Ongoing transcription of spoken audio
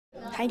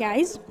Hi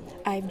guys,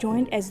 I've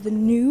joined as the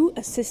new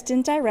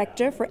assistant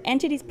director for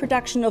Entity's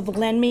production of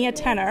Lend Me a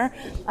Tenor.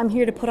 I'm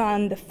here to put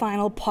on the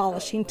final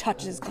polishing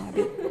touches. It's gonna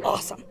be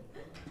awesome.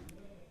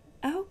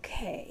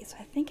 Okay, so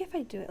I think if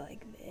I do it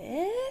like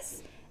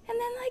this, and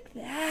then like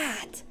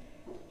that.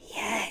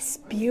 Yes,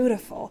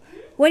 beautiful.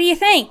 What do you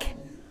think?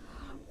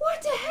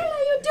 What the hell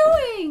are you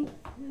doing?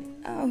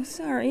 Oh,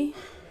 sorry.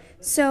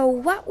 So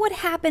what would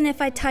happen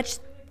if I touched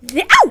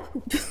the—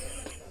 Ow!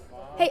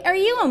 Hey, are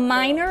you a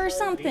miner or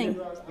something?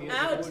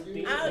 Out.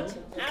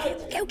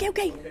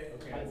 Okay.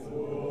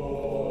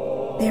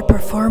 They're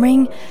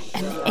performing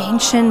an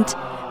ancient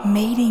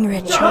mating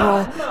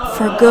ritual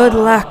for good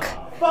luck.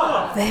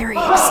 Very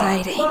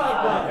exciting.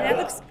 That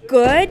looks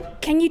good.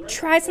 Can you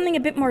try something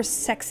a bit more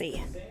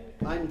sexy?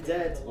 I'm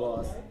dead,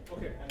 boss.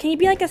 Can you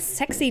be like a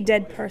sexy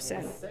dead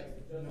person?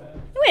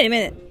 Wait a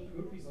minute.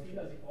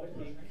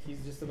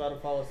 He's just about to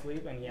fall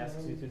asleep and he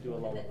asks you to do a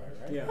lullaby,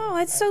 right? Yeah. Oh,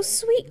 that's so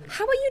sweet.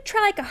 How about you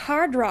try like a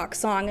hard rock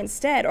song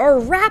instead? Or a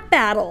rap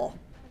battle?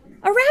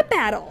 A rap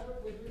battle.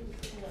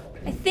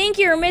 I think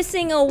you're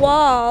missing a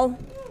wall.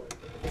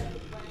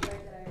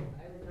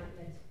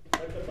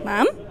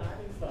 Mom?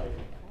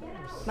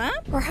 Mom?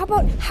 Or how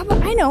about,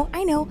 I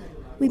know.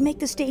 We make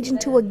the stage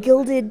into a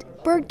gilded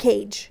bird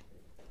cage.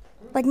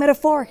 Like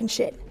metaphoric and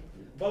shit.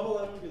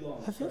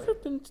 Have you ever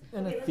been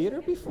in a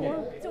theater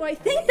before? So I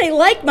think they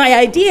like my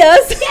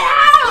ideas. Get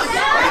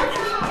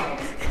out!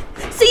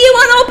 See you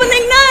on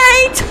opening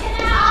night! Get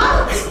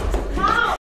out!